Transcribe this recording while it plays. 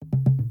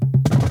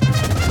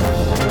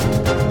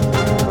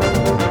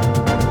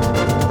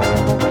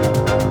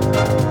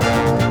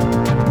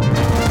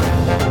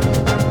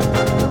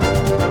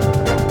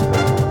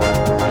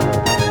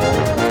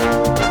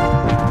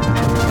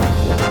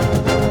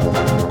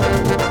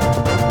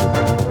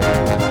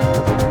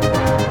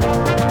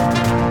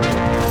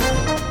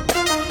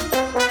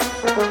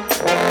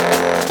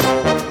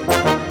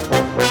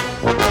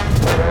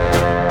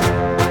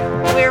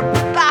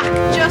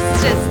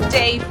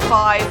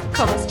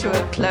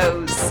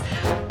close.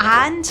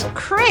 And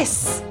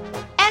Chris,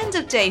 end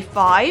of day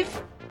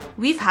 5,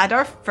 we've had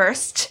our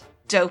first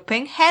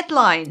doping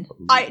headline.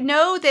 I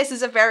know this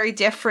is a very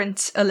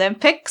different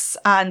Olympics,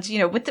 and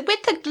with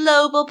the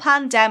global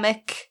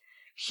pandemic,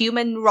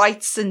 human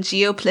rights and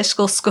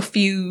geopolitical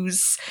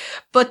scuffles,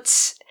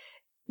 but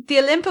the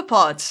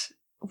Olympopod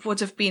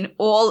would have been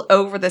all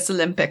over this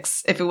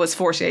Olympics if it was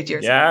 48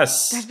 years ago.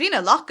 Yes. There's been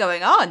a lot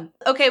going on.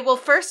 Okay, well,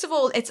 first of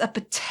all, it's a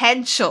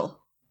potential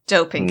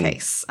doping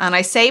case. And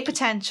I say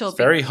potential. It's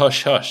very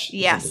hush-hush.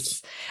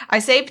 Yes. I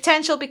say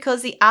potential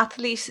because the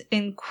athlete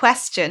in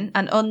question,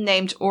 an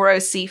unnamed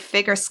ROC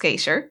figure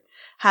skater,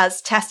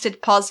 has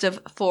tested positive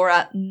for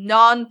a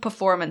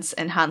non-performance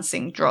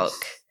enhancing drug.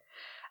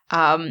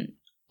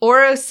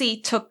 ROC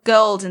took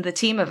gold in the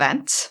team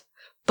event,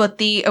 but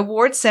the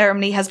award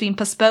ceremony has been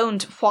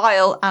postponed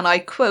while, and I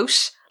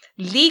quote,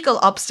 legal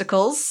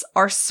obstacles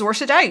are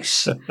sorted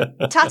out.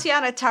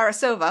 Tatiana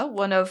Tarasova,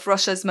 one of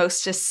Russia's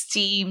most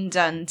esteemed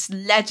and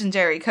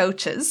legendary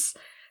coaches,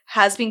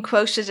 has been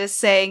quoted as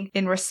saying,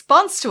 in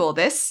response to all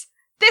this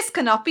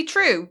cannot be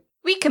true.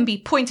 We can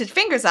be pointed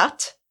fingers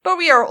at, but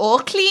we are all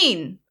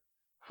clean.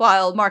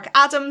 While Mark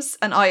Adams,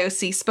 an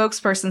IOC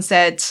spokesperson,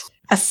 said,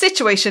 a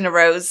situation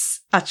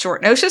arose at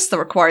short notice that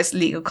requires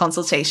legal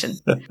consultation.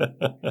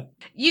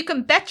 You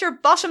can bet your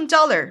bottom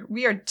dollar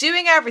we are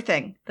doing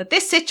everything that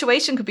this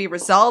situation could be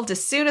resolved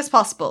as soon as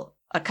possible.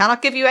 I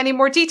cannot give you any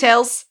more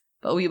details,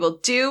 but we will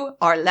do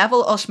our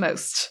level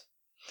utmost.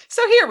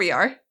 So here we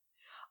are.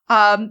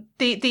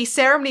 The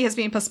ceremony has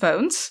been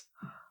postponed,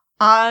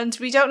 and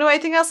we don't know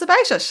anything else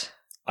about it.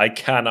 I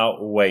cannot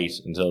wait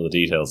until the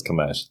details come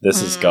out.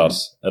 This has got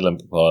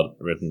Olympopod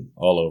written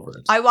all over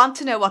it. I want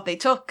to know what they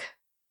took.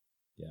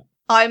 Yeah.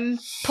 I'm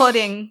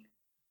saying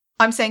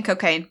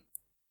cocaine.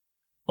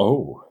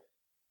 Oh.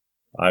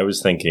 I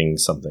was thinking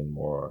something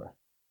more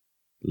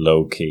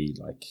low-key,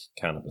 like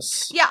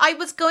cannabis. Yeah, I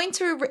was going to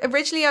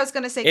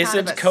say is cannabis.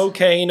 Is it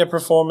cocaine a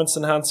performance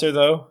enhancer,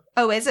 though?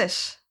 Oh, is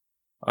it?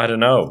 I don't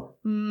know.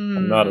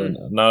 I'm not.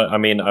 I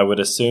mean, I would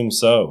assume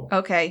so.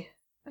 Okay.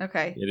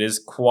 It is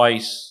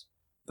quite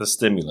the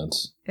stimulant.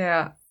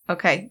 Yeah.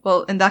 Okay.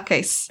 Well, in that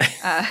case,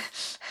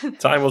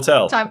 time will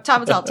tell.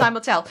 Time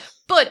will tell.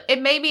 But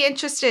it made me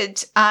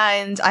interested,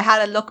 and I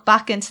had a look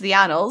back into the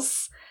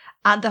annals.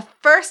 And the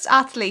first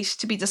athlete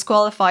to be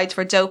disqualified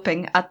for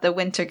doping at the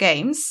Winter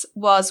Games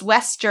was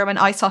West German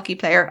ice hockey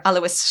player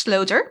Alois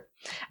Schloeder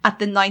at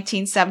the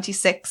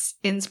 1976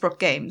 Innsbruck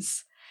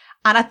Games.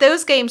 And at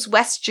those games,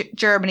 West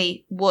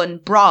Germany won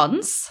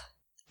bronze.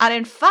 And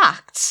in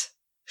fact,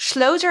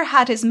 Schloeder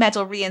had his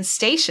medal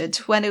reinstated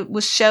when it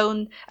was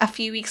shown a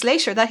few weeks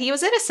later that he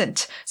was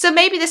innocent. So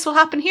maybe this will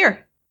happen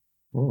here.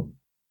 Well,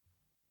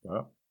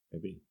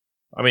 maybe.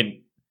 I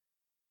mean,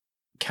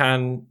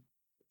 can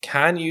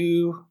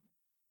you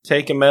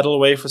take a medal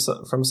away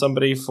from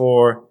somebody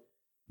for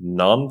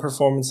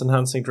non-performance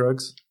enhancing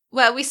drugs?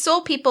 Well, we saw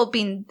people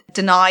being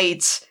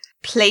denied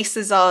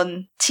places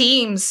on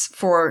teams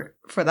for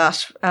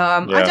that.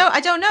 I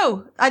don't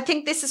know. I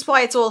think this is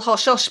why it's all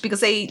hush hush,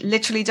 because they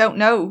literally don't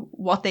know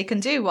what they can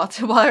do.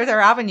 What are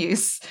their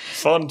avenues?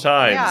 Fun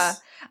times. Yeah.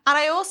 And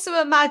I also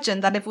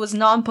imagine that if it was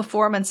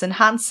non-performance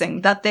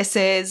enhancing, that this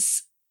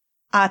is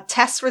a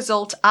test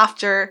result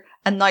after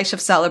a night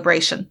of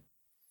celebration,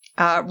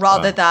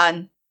 rather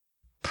than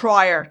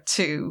prior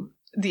to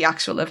the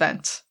actual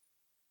event.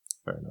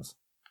 Fair enough.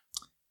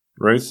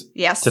 Ruth?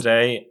 Yes?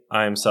 Today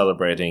I am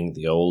celebrating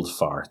the old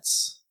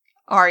farts.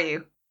 Are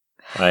you?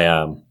 I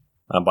am.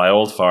 And by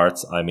old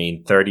farts, I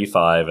mean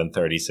 35 and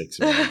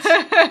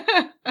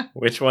 36-year-olds.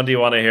 Which one do you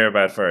want to hear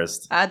about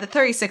first? The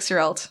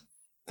 36-year-old.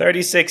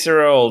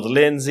 36-year-old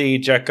Lindsay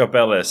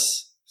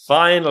Jacobellis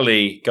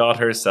finally got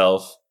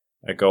herself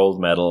a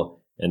gold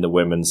medal in the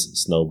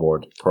women's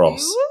snowboard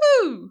cross.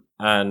 Woo!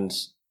 And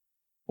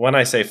when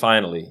I say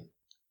finally,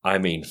 I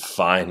mean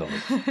finally.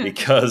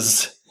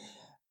 Because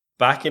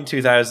back in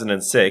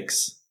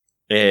 2006,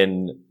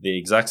 in the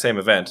exact same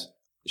event,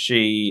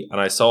 and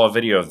I saw a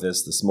video of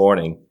this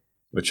morning,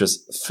 which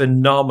was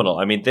phenomenal.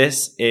 I mean,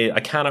 I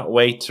cannot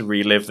wait to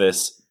relive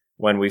this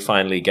when we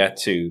finally get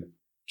to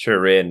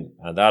Turin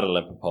and that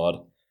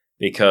Olympopod,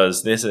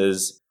 because this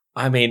is,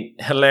 I mean,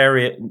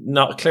 hilarious.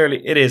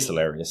 It is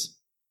hilarious.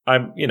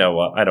 You know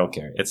what? I don't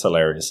care. It's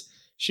hilarious.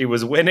 She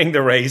was winning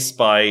the race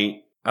by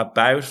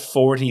about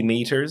 40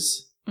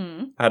 meters,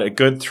 had a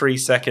good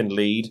 3-second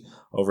lead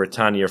over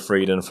Tanja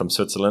Frieden from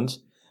Switzerland.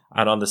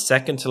 And on the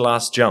second to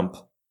last jump,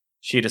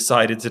 she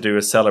decided to do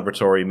a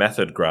celebratory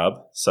method grab.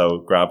 So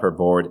grab her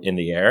board in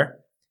the air,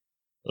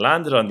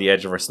 landed on the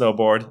edge of her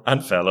snowboard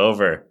and fell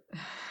over.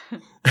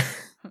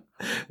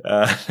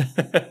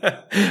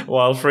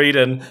 While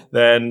Frieden,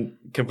 then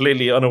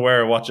completely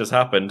unaware of what just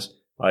happened,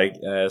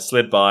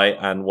 slid by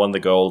and won the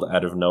gold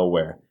out of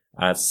nowhere.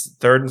 At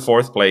third and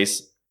fourth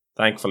place,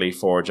 thankfully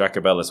for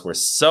Jacobellis, were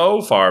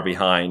so far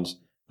behind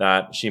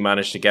that she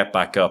managed to get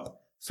back up,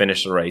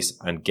 finish the race,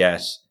 and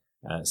get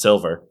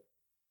silver.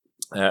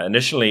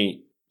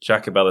 Initially,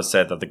 Jacobellis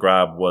said that the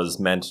grab was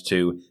meant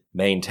to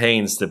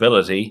maintain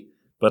stability,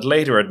 but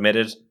later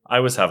admitted, I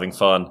was having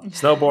fun.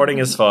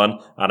 Snowboarding is fun,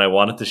 and I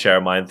wanted to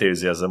share my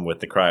enthusiasm with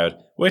the crowd,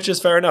 which is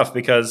fair enough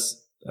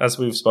because, as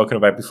we've spoken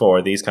about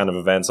before, these kind of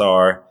events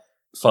are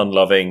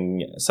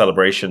fun-loving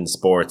celebration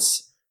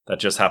sports that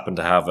just happen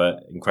to have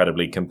an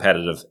incredibly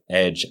competitive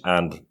edge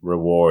and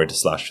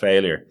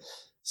reward/failure.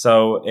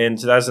 So in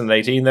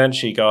 2018 then,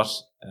 she got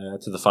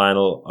to the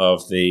final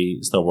of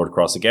the snowboard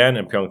cross again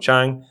in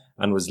Pyeongchang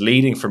and was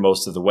leading for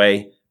most of the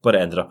way, but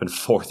ended up in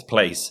 4th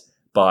place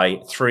by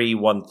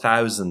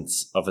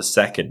 3/1000ths of a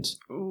second.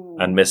 Ooh.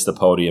 And missed the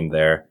podium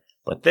there.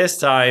 But this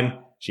time,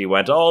 she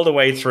went all the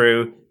way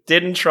through,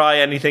 didn't try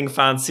anything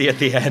fancy at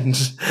the end.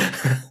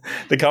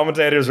 The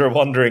commentators were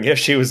wondering if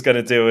she was going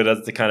to do it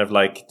as the kind of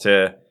like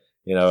to,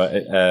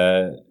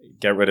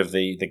 get rid of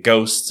the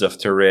ghosts of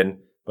Turin.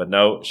 But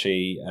no,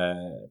 she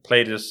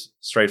played it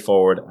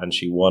straightforward and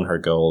she won her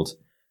gold,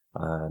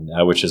 and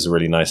which is a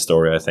really nice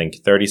story, I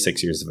think.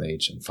 36 years of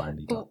age and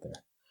finally got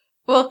there.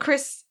 Well,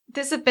 Chris,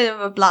 this is a bit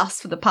of a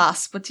blast for the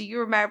past, but do you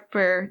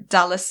remember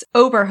Dallas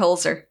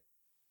Oberholzer?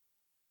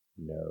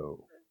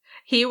 No.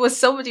 He was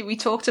somebody we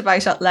talked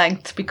about at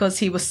length because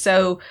he was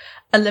so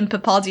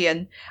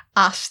Olympopodian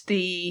at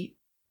the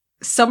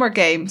Summer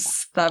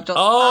Games that have just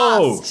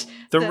passed.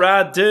 The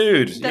rad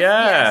dude.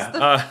 Yes,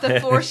 the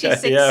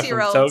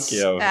 46-year-old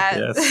Tokyo.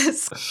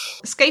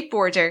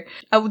 Skateboarder.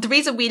 The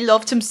reason we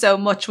loved him so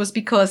much was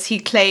because he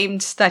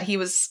claimed that he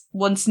was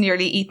once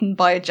nearly eaten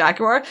by a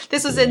jaguar.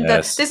 This was in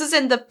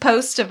the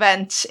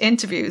post-event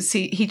interviews.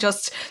 He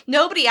just,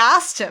 nobody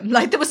asked him.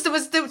 Like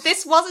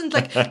this wasn't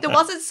like there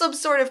wasn't some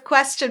sort of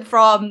question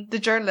from the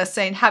journalist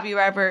saying, "Have you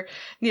ever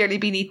nearly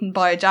been eaten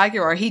by a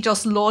jaguar?" He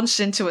just launched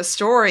into a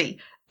story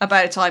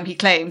about a time he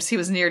claims he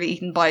was nearly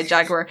eaten by a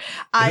jaguar.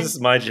 And this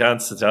is my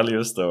chance to tell you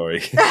a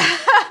story.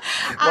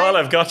 Well,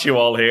 I've got you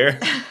all here.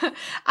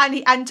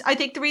 And I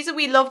think the reason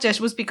we loved it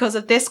was because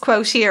of this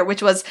quote here,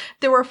 which was,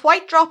 "There were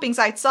white droppings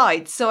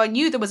outside, so I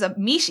knew there was a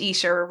meat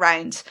eater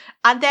around.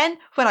 And then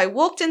when I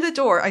walked in the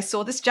door, I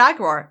saw this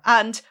jaguar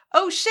and,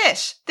 oh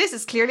shit, this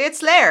is clearly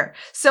its lair.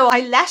 So I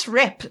let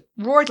rip,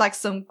 roared like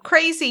some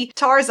crazy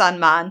Tarzan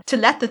man to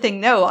let the thing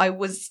know I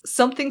was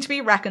something to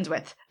be reckoned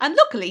with. And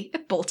luckily,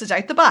 it bolted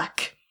out the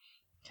back."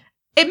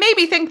 It made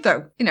me think,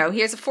 though,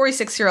 here's a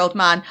 46-year-old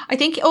man. I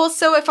think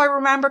also, if I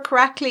remember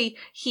correctly,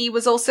 he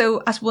was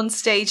also at one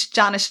stage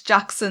Janet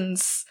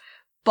Jackson's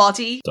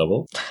body.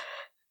 Double?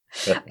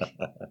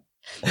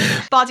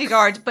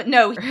 Bodyguard, but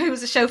no, he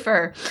was a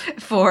chauffeur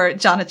for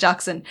Janet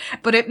Jackson.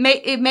 But it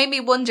made me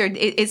wonder,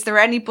 is there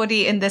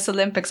anybody in this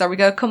Olympics, are we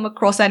going to come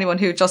across anyone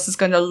who just is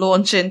going to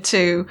launch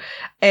into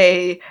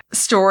a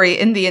story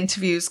in the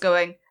interviews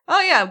going,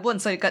 "Oh yeah,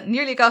 once I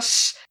nearly got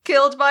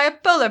killed by a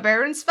polar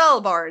bear in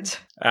Svalbard"?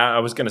 I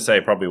was going to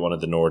say probably one of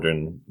the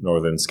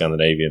northern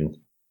Scandinavian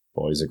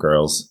boys or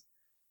girls.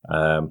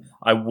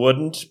 I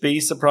wouldn't be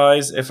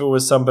surprised if it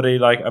was somebody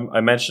like,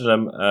 I mentioned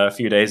him a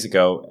few days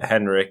ago,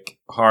 Henrik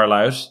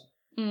Harlaut.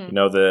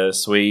 The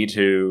Swede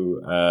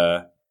who...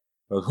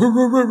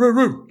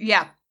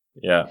 Yeah.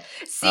 Yeah.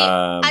 See,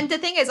 and the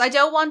thing is, I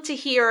don't want to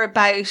hear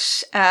about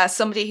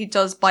somebody who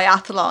does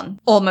biathlon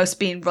almost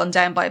being run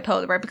down by a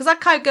polar bear, because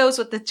that kind of goes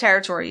with the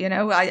territory,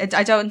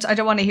 I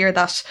don't want to hear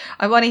that.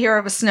 I want to hear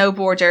of a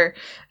snowboarder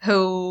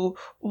who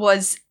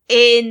was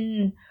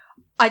in,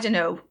 I don't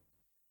know,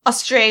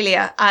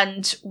 Australia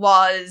and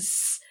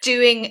was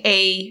doing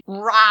a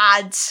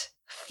rad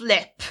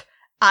flip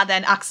and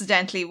then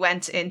accidentally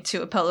went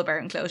into a polar bear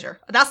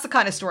enclosure. That's the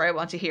kind of story I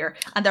want to hear.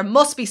 And there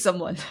must be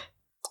someone.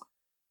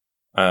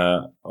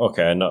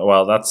 Okay, no,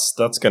 well, that's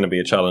going to be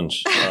a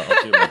challenge.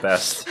 I'll do my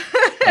best.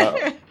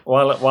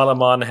 While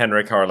I'm on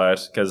Henrik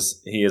Harlaut, because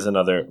he is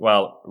another,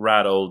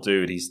 rad old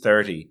dude. He's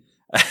 30.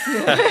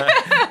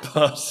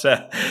 But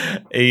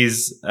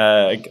he's,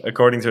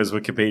 according to his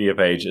Wikipedia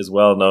page, is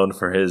well known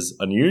for his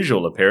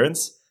unusual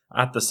appearance.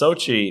 At the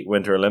Sochi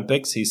Winter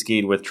Olympics, he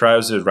skied with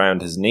trousers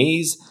round his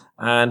knees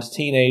and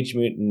Teenage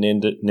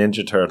Mutant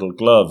Ninja Turtle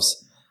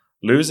gloves.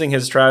 Losing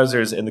his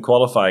trousers in the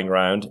qualifying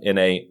round in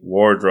a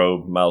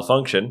wardrobe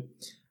malfunction.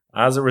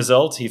 As a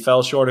result, he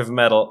fell short of a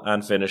medal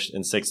and finished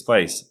in 6th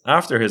place.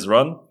 After his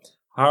run,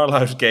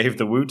 Harlaut gave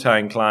the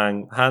Wu-Tang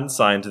Clan hand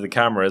sign to the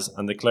cameras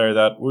and declared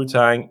that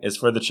Wu-Tang is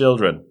for the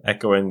children,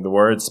 echoing the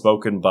words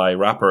spoken by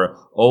rapper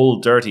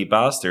Old Dirty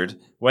Bastard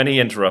when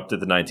he interrupted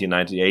the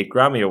 1998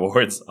 Grammy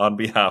Awards on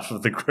behalf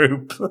of the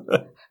group.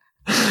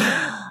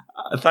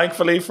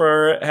 Thankfully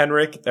for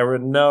Henrik, there were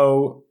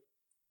no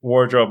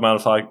wardrobe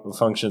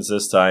malfunctions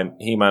this time.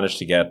 He managed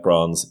to get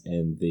bronze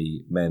in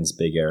the men's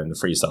big air and the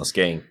freestyle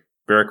skiing.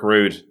 Birk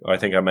Ruud, I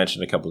think I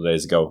mentioned a couple of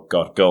days ago,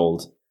 got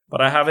gold. But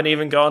I haven't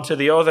even gone to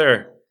the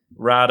other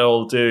rad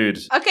old dude.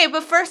 Okay,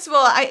 but first of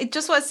all, I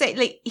just want to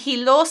say,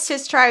 he lost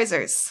his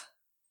trousers.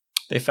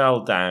 They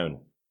fell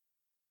down.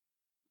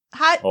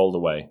 How? All the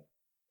way.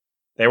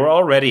 They were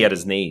already at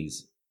his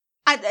knees.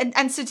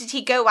 And so did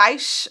he go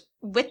out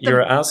with them?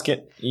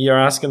 You're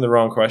asking the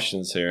wrong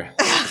questions here,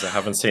 because I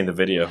haven't seen the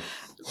video.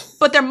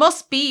 But there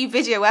must be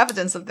video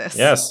evidence of this.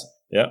 Yes.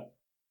 Yeah.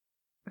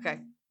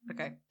 Okay.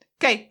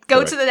 Okay, go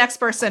Correct. to the next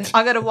person.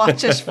 I'm going to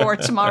watch it for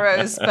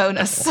tomorrow's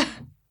bonus.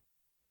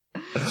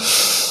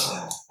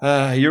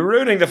 You're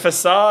ruining the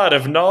facade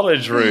of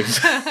knowledge, Ruth.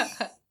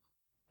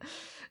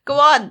 Go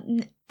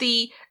on.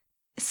 The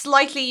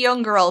slightly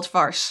younger old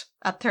fart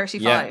at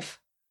 35.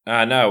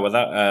 No, well,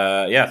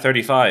 that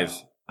 35.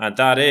 And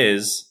that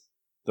is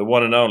the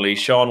one and only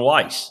Shaun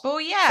White. Oh,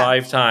 yeah.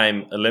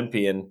 5-time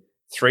Olympian,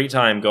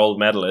 3-time gold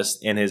medalist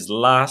in his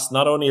last,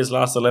 not only his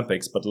last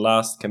Olympics, but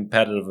last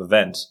competitive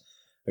event,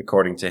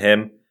 according to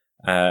him,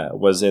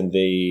 was in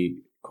the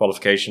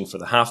qualification for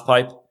the half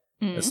pipe,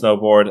 the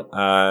snowboard,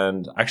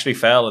 and actually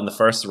fell in the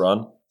first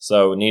run.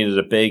 So needed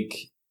a big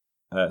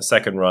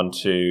second run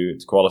to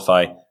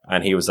qualify,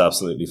 and he was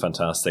absolutely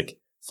fantastic.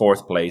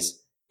 4th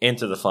place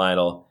into the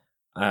final.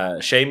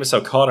 Seamus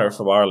O'Connor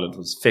from Ireland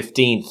was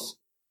 15th,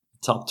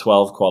 top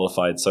 12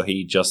 qualified, so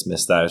he just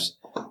missed out,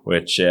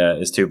 which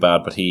is too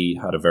bad, but he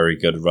had a very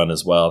good run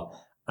as well.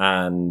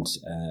 And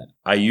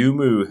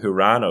Ayumu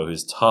Hirano,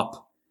 who's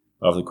top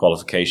of the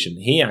qualification,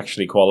 he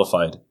actually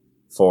qualified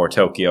for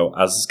Tokyo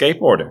as a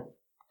skateboarder.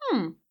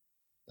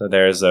 So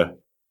there's a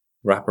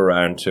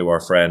wraparound to our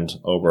friend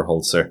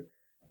Oberholzer,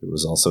 who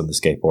was also in the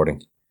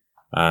skateboarding.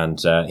 And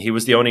he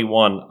was the only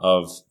one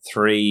of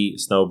 3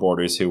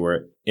 snowboarders who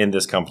were in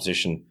this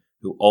competition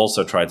who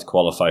also tried to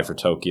qualify for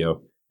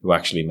Tokyo, who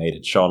actually made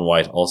it. Shaun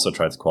White also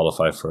tried to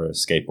qualify for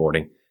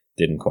skateboarding,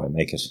 didn't quite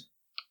make it.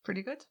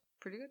 Pretty good.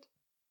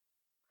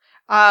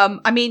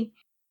 I mean,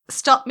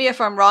 stop me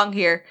if I'm wrong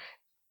here.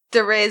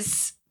 There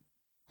is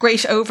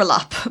great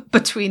overlap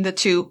between the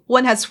two.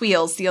 One has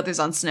wheels, the other's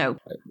on snow.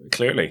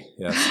 Clearly,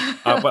 yes.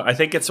 But I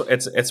think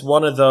it's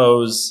one of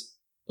those,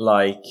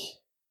 like,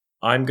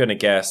 I'm going to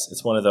guess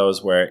it's one of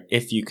those where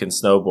if you can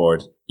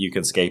snowboard, you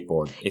can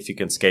skateboard. If you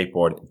can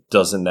skateboard, it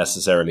doesn't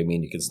necessarily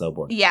mean you can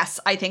snowboard.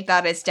 Yes, I think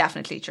that is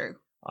definitely true.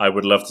 I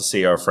would love to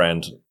see our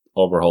friend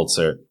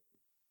Oberholzer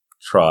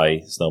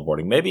try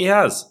snowboarding. Maybe he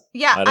has.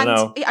 Yeah, I don't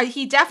know.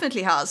 He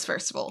definitely has,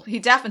 first of all. He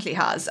definitely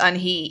has. And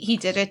he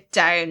did it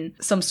down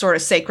some sort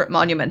of sacred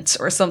monument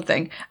or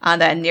something,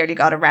 and then nearly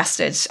got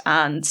arrested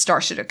and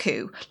started a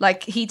coup.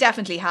 Like, he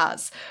definitely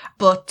has.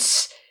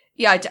 But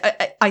yeah,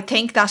 I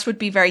think that would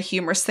be a very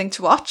humorous thing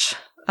to watch,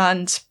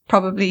 and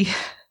probably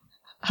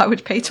I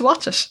would pay to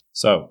watch it.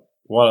 So,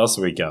 what else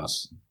have we got?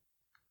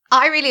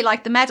 I really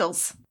like the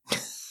medals.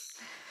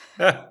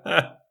 There's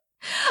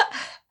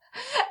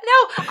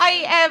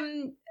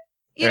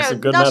some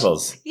good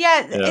medals.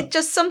 Yeah, it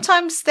just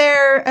sometimes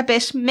they're a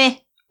bit meh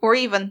or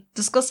even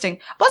disgusting.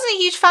 Wasn't a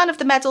huge fan of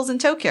the medals in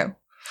Tokyo,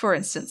 for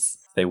instance.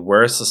 They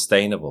were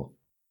sustainable.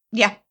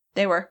 Yeah,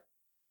 they were.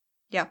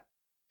 Yeah.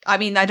 I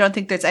mean, I don't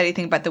think there's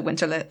anything about the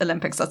Winter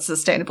Olympics that's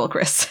sustainable,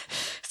 Chris.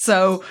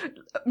 So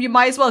you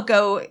might as well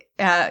go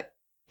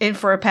in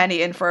for a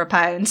penny, in for a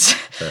pound,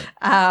 Sure.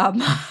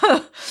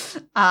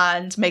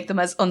 and make them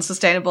as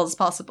unsustainable as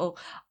possible.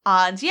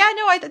 And yeah,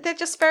 no, they're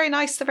just very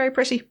nice. They're very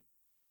pretty.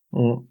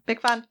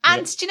 Big fan.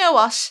 And do you know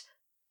what?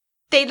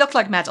 They look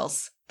like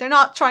medals. They're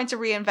not trying to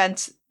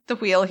reinvent the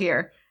wheel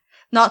here.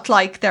 Not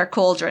like their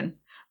cauldron.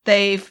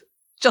 They've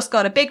just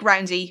got a big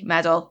roundy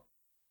medal.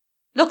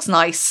 Looks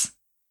nice.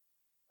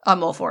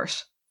 I'm all for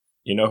it.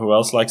 You know who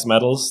else likes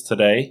medals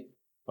today,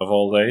 of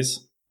all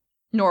days?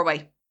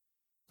 Norway.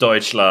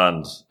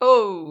 Deutschland.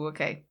 Oh,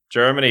 okay.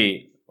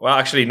 Germany. Well,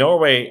 actually,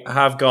 Norway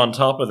have gone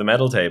top of the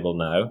medal table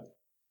now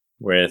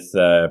with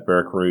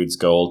Birk Ruud's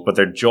gold, but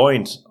they're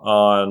joint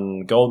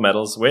on gold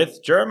medals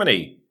with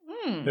Germany,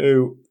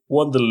 who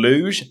won the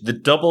luge, the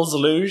doubles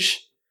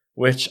luge,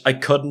 which I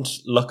couldn't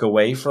look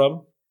away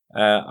from.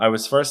 I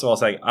was first of all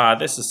saying,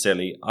 this is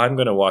silly. I'm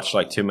going to watch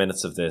like 2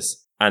 minutes of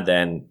this and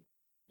then,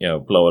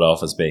 blow it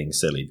off as being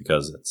silly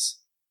because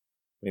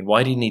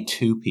why do you need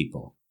 2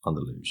 people on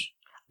the luge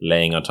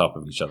laying on top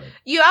of each other?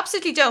 You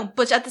absolutely don't.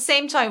 But at the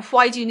same time,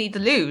 why do you need the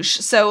luge?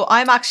 So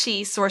I'm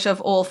actually sort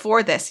of all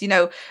for this.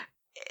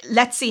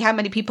 Let's see how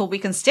many people we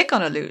can stick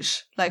on a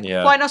luge.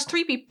 Why not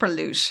 3 people per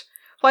luge?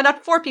 Why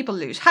not 4 people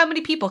luge? How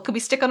many people can we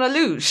stick on a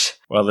luge?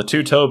 Well, the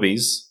 2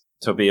 Tobys,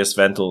 Tobias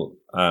Ventel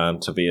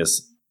and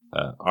Tobias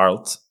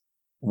Arlt,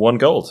 won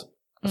gold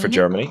for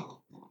Germany,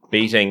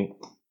 beating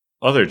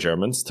other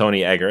Germans,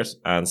 Toni Eggert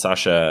and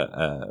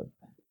Sascha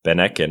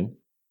Benecken,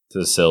 to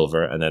the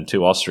silver, and then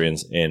 2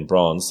 Austrians in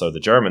bronze. So the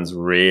Germans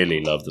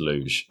really love the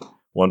luge.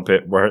 One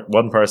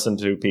person,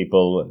 2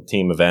 people,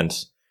 team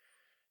event.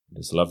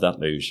 Just love that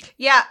luge.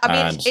 Yeah,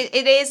 I mean,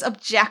 it is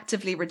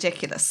objectively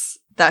ridiculous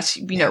that,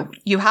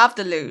 you have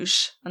the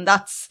luge, and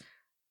that's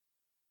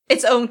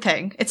its own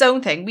thing.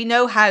 We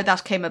know how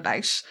that came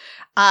about.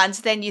 And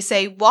then you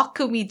say, what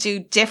can we do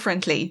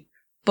differently,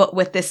 but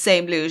with this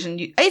same luge? And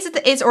is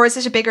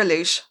it a bigger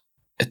luge?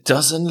 It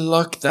doesn't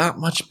look that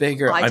much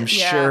bigger. I'm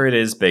sure it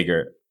is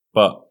bigger,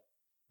 but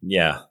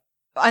yeah.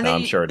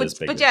 I'm sure it is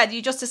bigger. But yeah,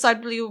 you just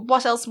decide,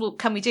 what else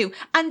can we do?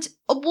 And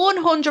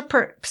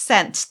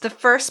 100%, the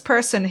first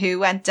person who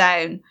went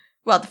down,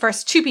 the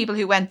first 2 people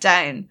who went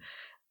down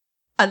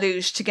a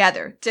luge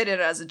together did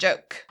it as a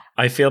joke.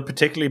 I feel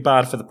particularly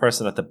bad for the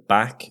person at the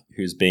back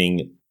who's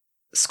being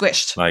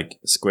squished. Like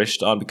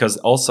squished on, because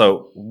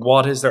also,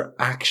 what is their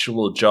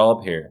actual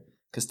job here?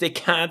 Because they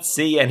can't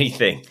see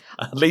anything.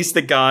 At least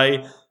the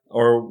guy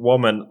or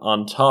woman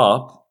on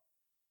top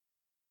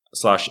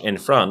 / in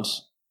front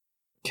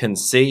can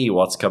see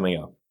what's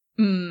coming up.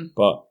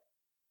 But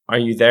are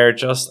you there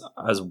just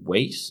as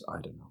weight?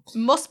 I don't know.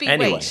 Must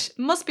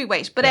be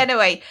weight. But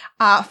anyway,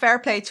 fair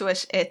play to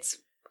it. It's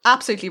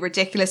absolutely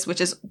ridiculous,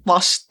 which is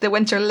what the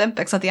Winter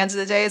Olympics at the end of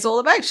the day is all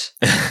about.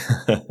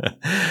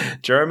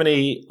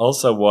 Germany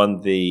also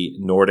won the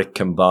Nordic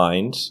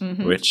Combined,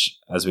 which,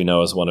 as we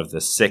know, is one of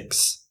the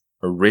 6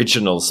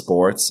 original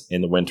sports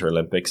in the Winter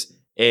Olympics,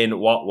 in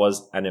what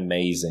was an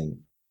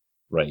amazing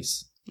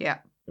race. Yeah.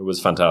 It was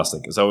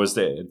fantastic. So it's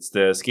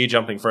the ski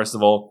jumping, first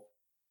of all,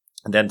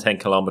 and then 10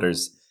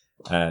 kilometers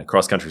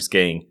cross-country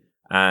skiing.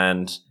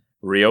 And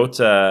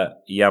Ryota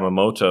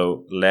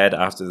Yamamoto led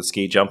after the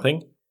ski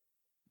jumping.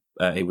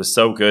 He was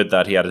so good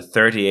that he had a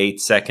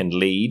 38-second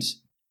lead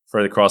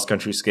for the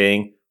cross-country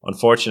skiing.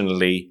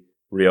 Unfortunately,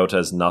 Ryota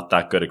is not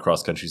that good at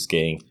cross-country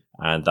skiing,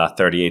 and that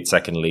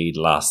 38-second lead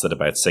lasted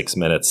about 6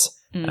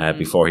 minutes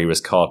before he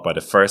was caught by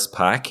the first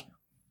pack,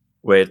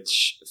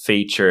 which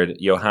featured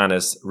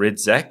Johannes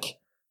Rydzek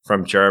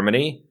from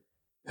Germany,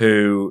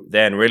 who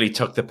then really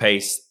took the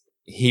pace.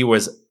 He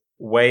was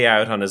way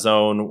out on his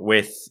own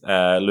with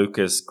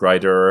Lukas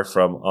Greider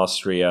from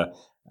Austria,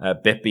 a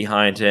bit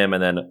behind him,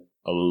 and then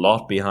a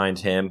lot behind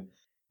him.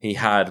 He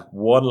had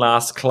one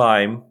last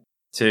climb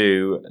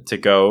to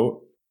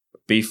go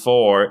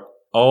before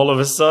all of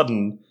a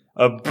sudden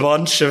a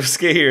bunch of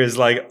skiers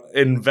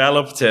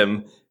enveloped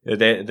him.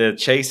 The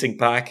chasing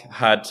pack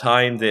had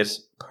timed it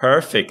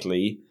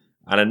perfectly,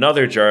 and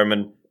another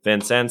German,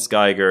 Vinzenz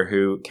Geiger,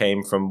 who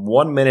came from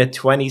 1 minute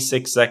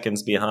 26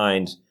 seconds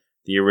behind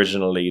the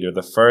original leader,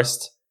 the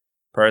first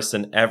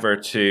person ever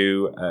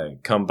to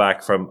come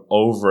back from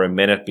over a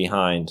minute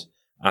behind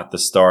at the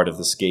start of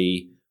the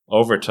ski,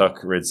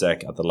 overtook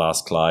Rydzek at the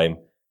last climb,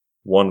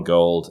 won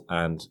gold,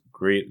 and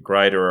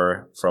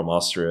Greiderer from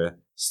Austria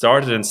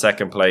started in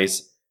second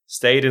place,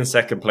 stayed in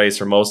second place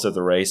for most of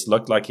the race,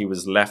 looked like he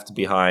was left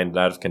behind and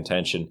out of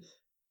contention,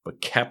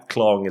 but kept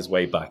clawing his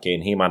way back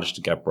in. He managed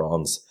to get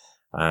bronze,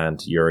 and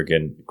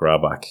Jürgen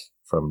Grabach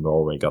from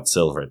Norway got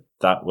silver.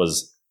 That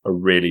was a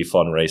really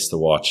fun race to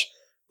watch,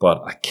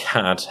 but I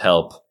can't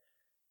help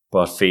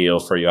but feel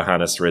for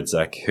Johannes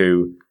Rydzek,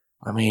 who,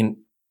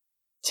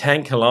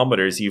 10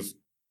 kilometers, you've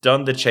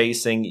done the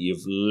chasing,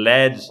 you've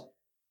led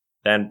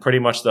then pretty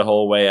much the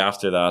whole way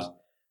after that,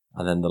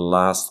 and then the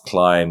last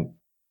climb,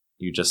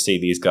 you just see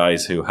these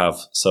guys who have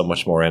so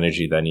much more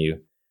energy than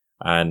you,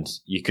 and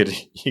you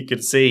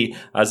could see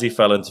as he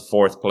fell into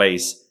fourth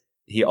place,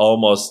 he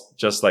almost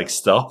just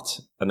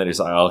stopped, and then he's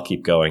like, I'll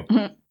keep going.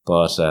 Mm-hmm.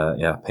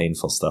 But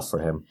painful stuff for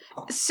him.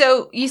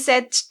 So you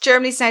said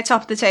Germany's now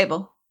top of the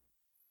table?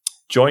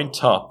 Joint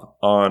top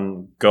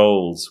on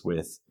goals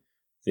with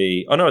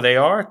they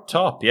are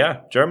top,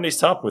 yeah. Germany's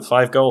top with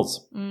 5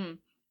 goals. Mm.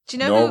 Do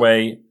you know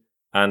Norway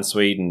and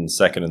Sweden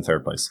second and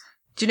third place.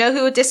 Do you know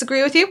who would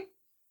disagree with you?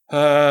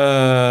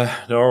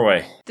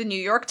 Norway. The New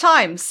York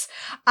Times.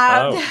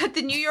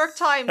 The New York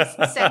Times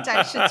sent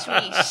out a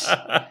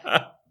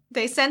tweet.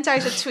 They sent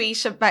out a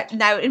tweet about,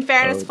 now in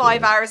fairness,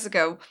 5 hours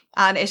ago,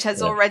 and it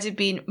has already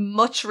been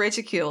much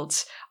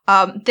ridiculed.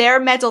 Their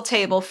medal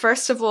table,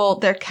 first of all,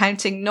 they're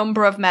counting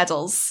number of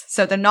medals,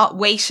 so they're not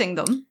weighting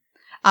them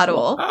at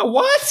all.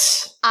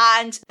 What?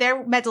 And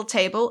their medal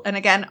table, and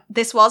again,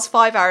 this was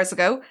 5 hours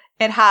ago,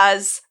 it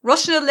has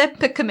Russian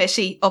Olympic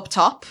Committee up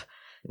top,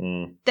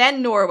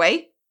 then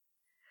Norway,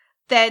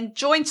 then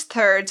joint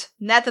third,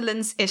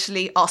 Netherlands,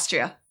 Italy,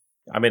 Austria.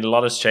 A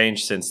lot has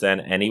changed since then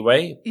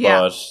anyway,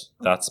 but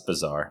that's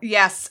bizarre.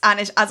 Yes, and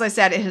it, as I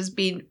said, it has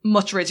been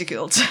much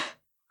ridiculed.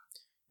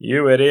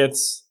 You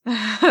idiots.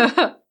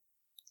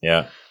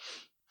 Yeah.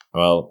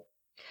 Well,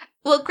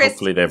 Chris,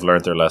 hopefully they've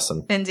learned their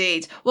lesson.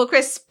 Indeed. Well,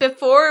 Chris,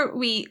 before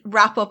we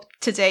wrap up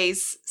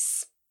today's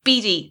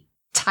speedy,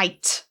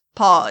 tight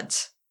pod,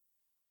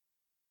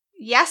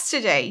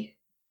 yesterday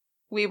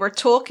we were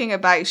talking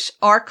about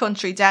our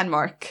country,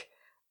 Denmark,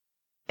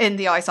 in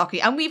the ice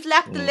hockey, and we've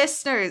left the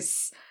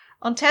listeners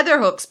on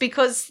tetherhooks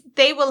because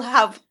they will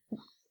have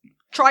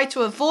tried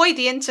to avoid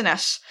the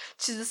internet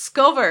to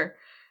discover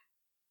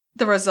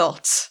the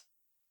results.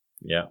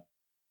 Yeah.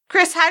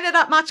 Chris, how did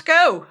that match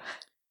go?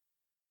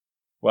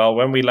 Well,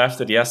 when we left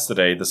it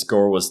yesterday, the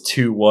score was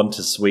 2-1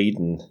 to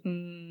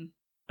Sweden.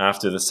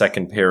 After the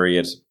second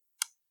period,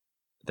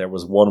 there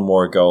was one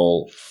more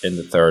goal in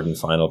the third and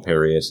final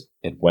period.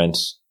 It went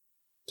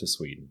to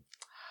Sweden.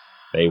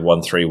 They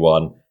won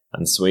 3-1,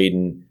 and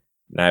Sweden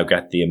now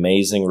get the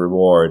amazing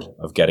reward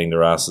of getting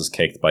their asses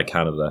kicked by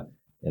Canada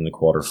in the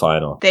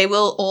quarterfinal. They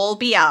will all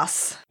be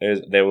ass.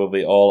 They will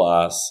be all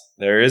ass.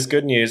 There is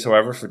good news,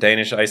 however, for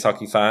Danish ice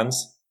hockey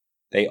fans.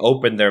 They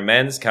opened their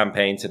men's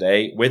campaign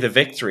today with a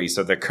victory,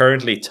 so they're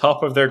currently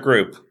top of their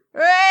group.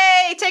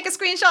 Hooray! Take a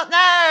screenshot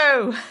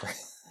now!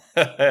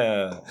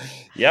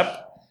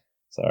 Yep.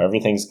 So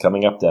everything's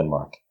coming up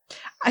Denmark.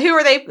 Who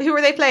are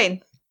they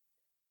playing?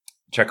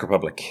 Czech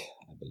Republic,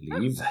 I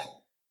believe.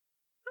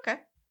 Okay.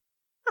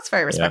 That's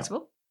very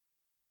respectable.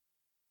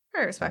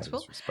 Very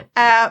respectable.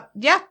 Respectable.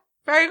 Yeah,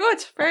 very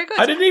good. Very good.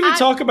 I didn't even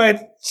talk about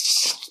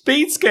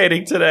speed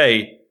skating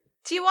today.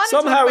 Do you want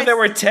Somehow there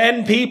were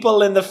 10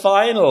 people in the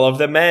final of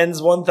the men's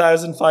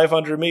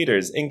 1,500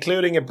 meters,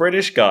 including a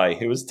British guy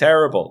who was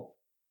terrible.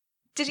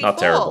 Did he Not fall?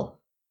 terrible.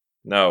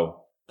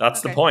 No,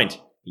 that's the Okay. point.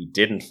 He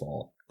didn't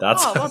fall.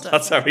 That's Oh, well done.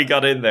 that's how he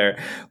got in there.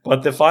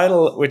 But the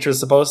final, which was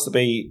supposed to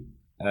be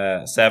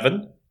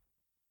 7,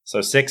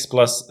 so 6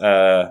 plus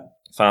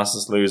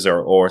fastest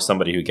loser or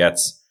somebody who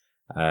gets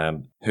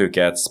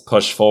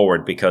pushed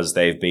forward because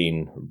they've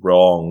been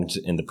wronged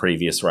in the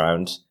previous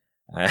round.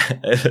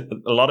 A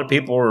lot of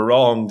people were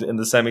wronged in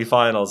the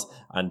semi-finals,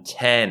 and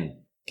 10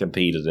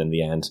 competed in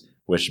the end,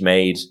 which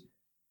made,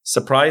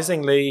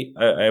 surprisingly,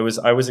 I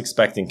was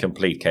expecting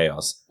complete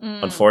chaos.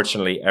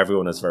 Unfortunately,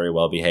 everyone is very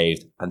well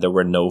behaved, and there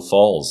were no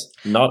falls.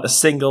 Not a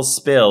single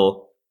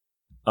spill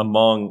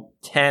among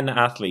 10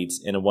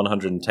 athletes in a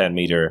 110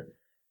 meter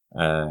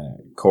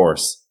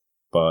course.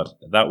 But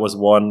that was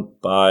won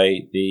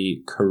by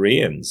the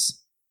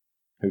Koreans,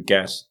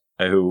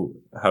 who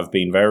have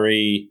been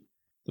very,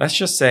 let's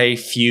just say,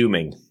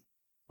 fuming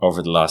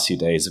over the last few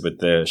days with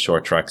the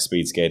short track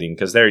speed skating,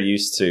 because they're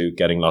used to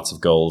getting lots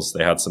of goals.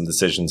 They had some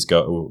decisions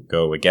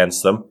go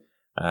against them,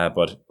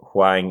 but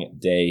Hwang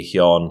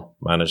Dae-hyun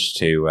managed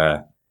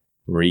to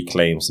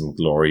reclaim some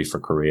glory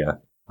for Korea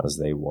as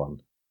they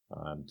won.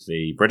 And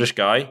the British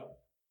guy,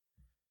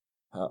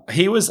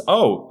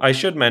 I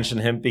should mention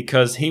him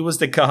because he was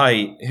the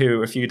guy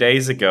who a few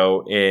days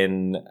ago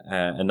in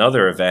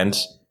another event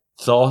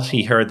thought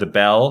he heard the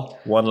bell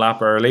 1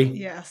 lap early.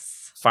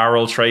 Yes.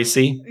 Farrell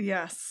Tracy.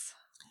 Yes.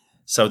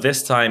 So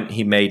this time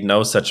he made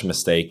no such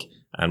mistake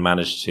and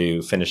managed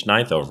to finish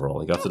 9th overall.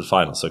 He got to the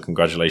final, so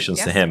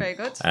congratulations to him. Very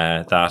good.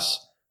 That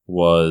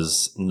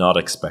was not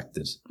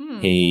expected.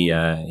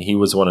 He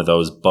was one of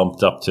those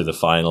bumped up to the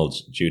final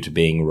due to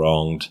being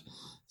wronged.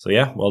 So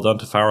yeah, well done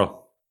to Farrell.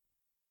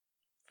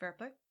 Fair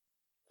play.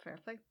 Fair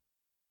play.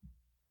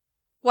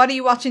 What are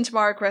you watching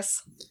tomorrow,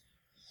 Chris?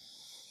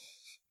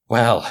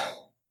 Well,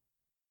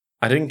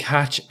 I didn't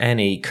catch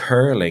any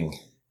curling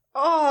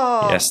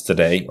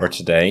yesterday or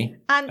today.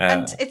 I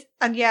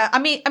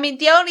mean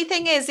the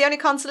only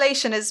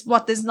consolation is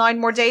what, there's 9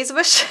 more days of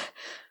it.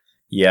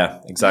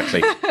 Yeah,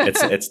 exactly.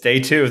 It's day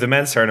 2 of the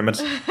men's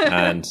tournament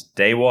and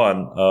day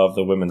 1 of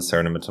the women's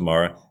tournament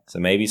tomorrow. So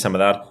maybe some of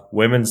that.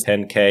 Women's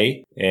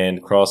 10K in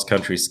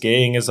cross-country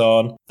skiing is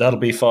on. That'll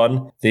be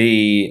fun.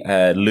 The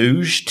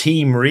luge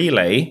team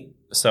relay.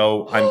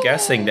 So I'm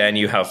guessing then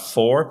you have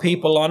 4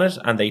 people on it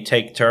and they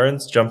take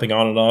turns jumping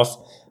on and off.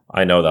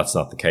 I know that's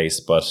not the case,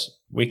 but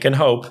we can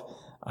hope.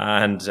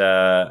 And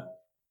then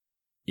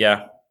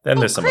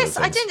there's some Chris,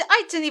 other things.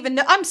 I didn't even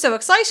know. I'm so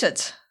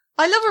excited.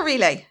 I love a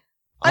relay.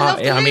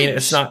 I mean,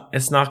 it's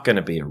not going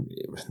to be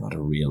not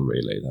a real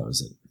relay, though,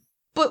 is it?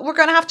 But we're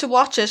going to have to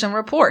watch it and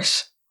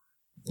report.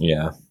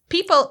 Yeah.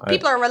 People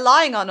are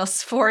relying on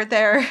us for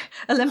their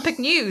Olympic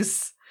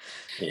news.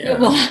 Yeah.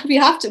 Well, we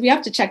have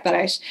to check that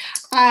out.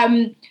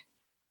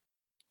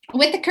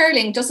 With the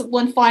curling, just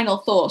one final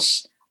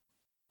thought.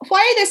 Why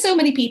are there so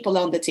many people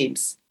on the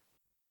teams?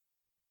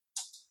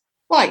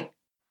 Why?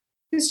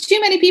 There's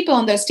too many people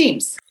on those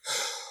teams.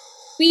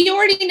 We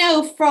already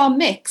know from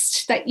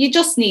mixed that you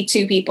just need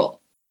 2 people.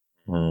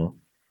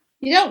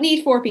 You don't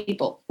need 4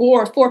 people,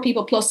 or 4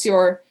 people plus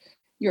your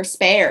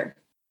spare.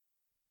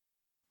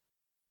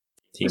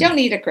 You don't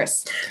need it,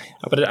 Chris.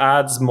 But it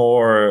adds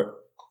more.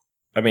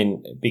 I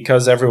mean,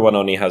 because everyone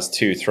only has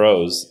 2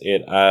 throws,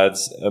 it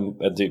adds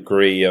a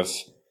degree of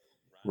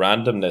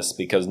randomness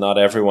because not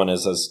everyone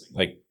is as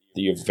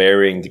you have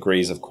varying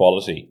degrees of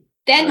quality.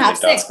 Then have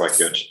 6. That's quite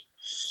good.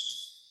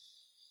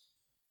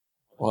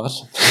 What?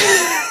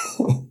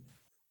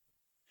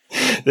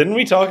 Didn't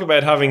we talk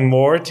about having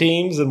more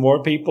teams and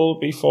more people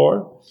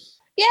before?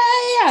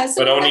 Yeah.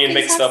 So but only in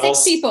mixed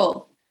doubles? 6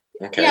 people.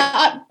 Okay.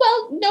 Yeah,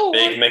 no.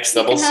 Big mixed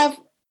you doubles? You can have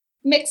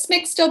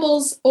mixed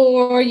doubles,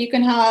 or you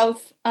can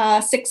have a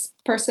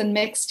 6-person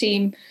mixed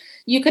team.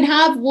 You can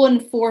have 1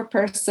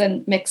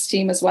 4-person mixed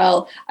team as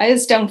well. I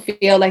just don't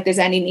feel like there's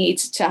any need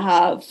to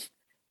have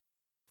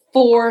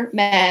 4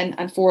 men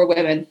and 4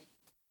 women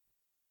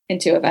in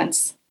 2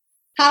 events.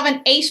 Have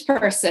an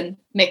 8-person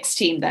mixed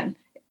team then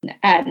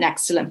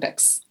next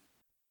Olympics.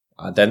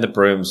 Then the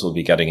brooms will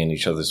be getting in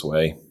each other's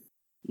way.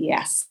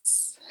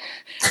 Yes.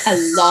 A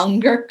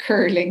longer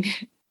curling.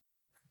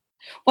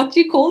 What do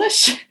you call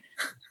it?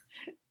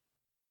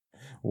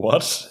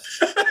 What?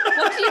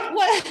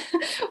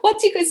 What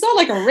do you? It's not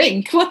like a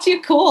rink. What do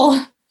you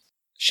call?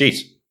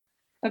 Sheet.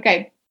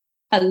 Okay.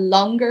 A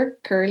longer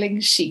curling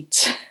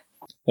sheet.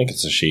 I think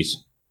it's a sheet.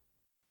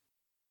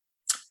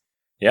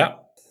 Yeah.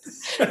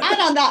 And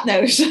on that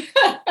note,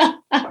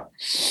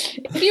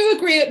 if you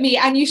agree with me,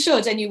 and you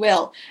should and you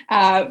will,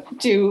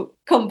 do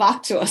come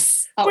back to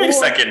us. Wait a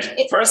second.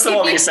 First of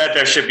all, you said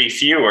there should be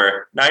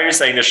fewer. Now you're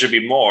saying there should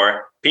be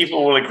more.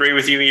 People will agree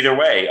with you either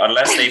way,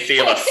 unless they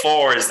feel that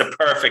 4 is the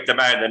perfect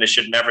amount and it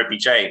should never be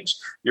changed.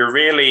 You're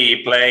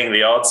really playing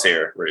the odds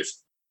here, Ruth.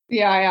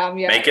 Yeah, I am.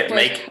 Yeah.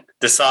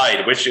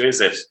 Decide, which is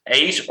it?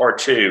 8 or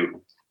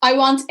 2? I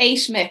want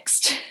 8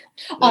 mixed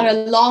on a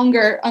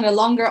longer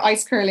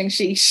ice curling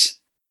sheet.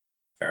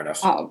 Fair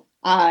enough.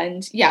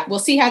 And yeah, we'll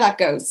see how that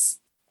goes.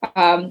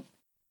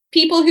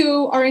 People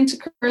who are into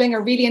curling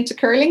are really into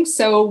curling,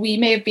 so we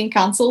may have been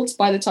cancelled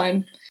by the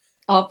time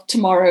of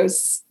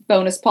tomorrow's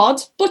bonus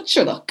pod. But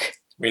sure, look,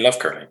 we love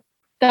curling.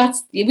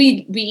 That's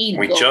we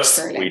love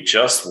curling. We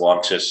just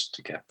want it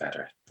to get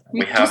better.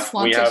 We have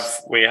our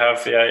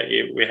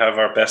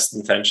best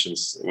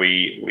intentions.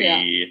 We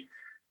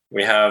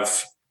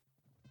have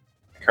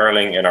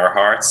curling in our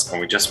hearts, and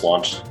we just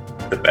want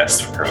the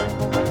best for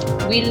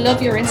curling. We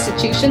love your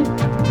institution.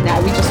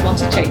 Now we just want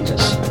to change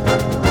it.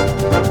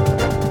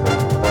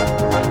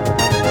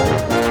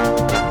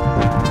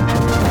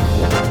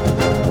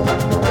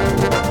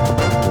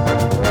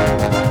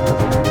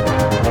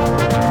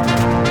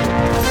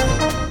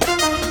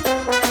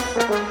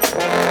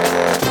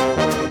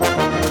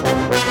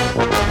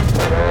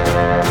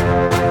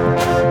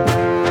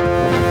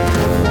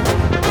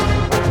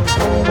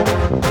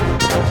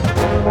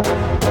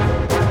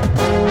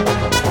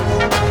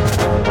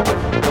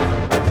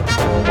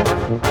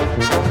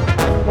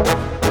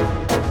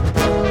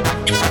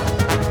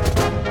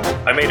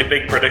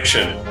 Big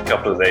prediction a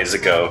couple of days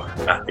ago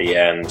at the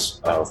end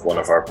of one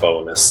of our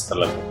bonus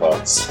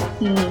Olympipods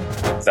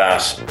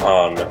that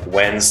on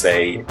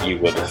Wednesday you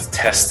would have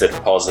tested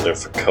positive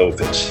for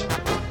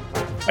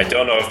COVID. I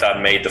don't know if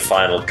that made the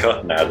final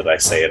cut now that I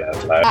say it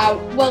out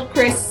loud. Well,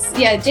 Chris,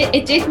 yeah,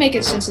 it did make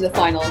it into the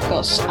final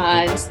cut,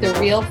 and the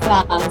real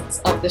fans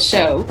of the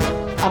show,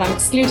 and I'm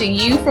excluding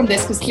you from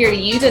this because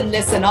clearly you didn't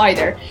listen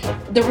either,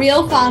 the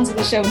real fans of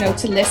the show know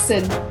to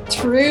listen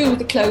through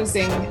the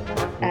closing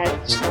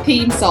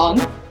theme song,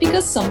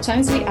 because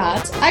sometimes we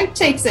add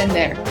outtakes in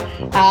there,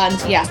 and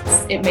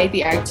yes, it made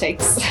the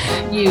outtakes.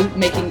 You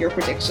making your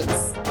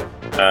predictions,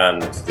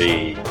 and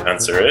the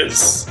answer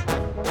is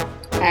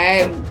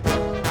I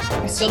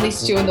still need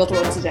to do another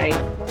one today.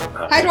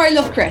 How do I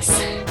look, Chris?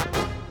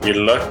 You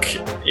look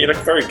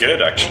very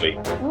good, actually.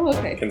 Oh,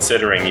 okay.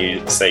 Considering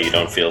you say you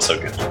don't feel so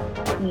good,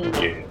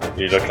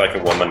 you look like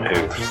a woman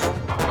who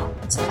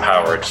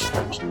empowered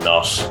and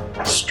not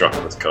struck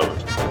with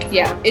COVID.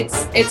 Yeah,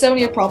 it's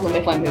only a problem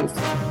if I move.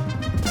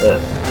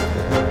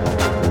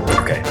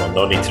 Okay, well,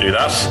 no need to do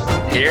that.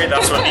 Here,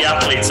 that's what the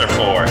athletes are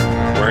for.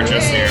 We're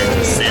just here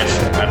to sit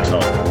and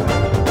talk.